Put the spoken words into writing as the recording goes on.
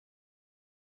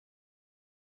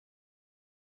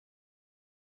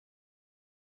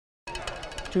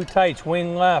two tights,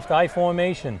 wing left, I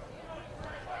formation.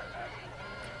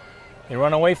 They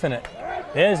run away from it.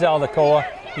 There's Aldecoa.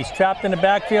 He's trapped in the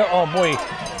backfield. Oh boy.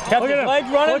 Kept his legs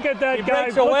running. Look at that he guy.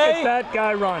 Breaks away. Look at that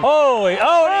guy run. Holy,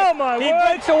 oh my he word.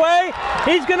 breaks away.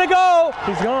 He's gonna go.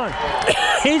 He's gone.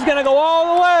 He's gonna go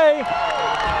all the way.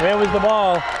 Where was the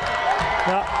ball?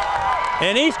 Yeah.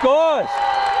 And he scores.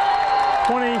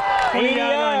 20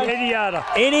 yard line, 80 yarder.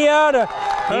 80 yarder.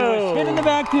 He was hit in the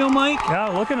backfield, Mike. Yeah,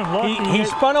 look at him. Look. He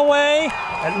spun away.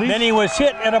 At least. Then he was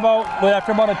hit at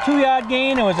after about a 2-yard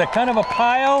gain. It was a kind of a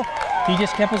pile. He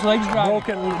just kept his legs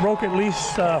driving. Broke at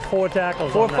least 4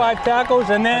 tackles. 4 or 5 tackles,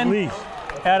 and then at least.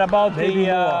 At about Maybe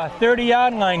the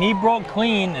 30-yard line, he broke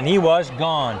clean, and he was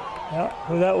gone. Yeah,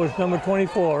 well, that was number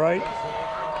 24, right?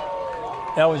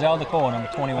 That was Aldecoa, number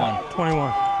 21.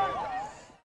 21.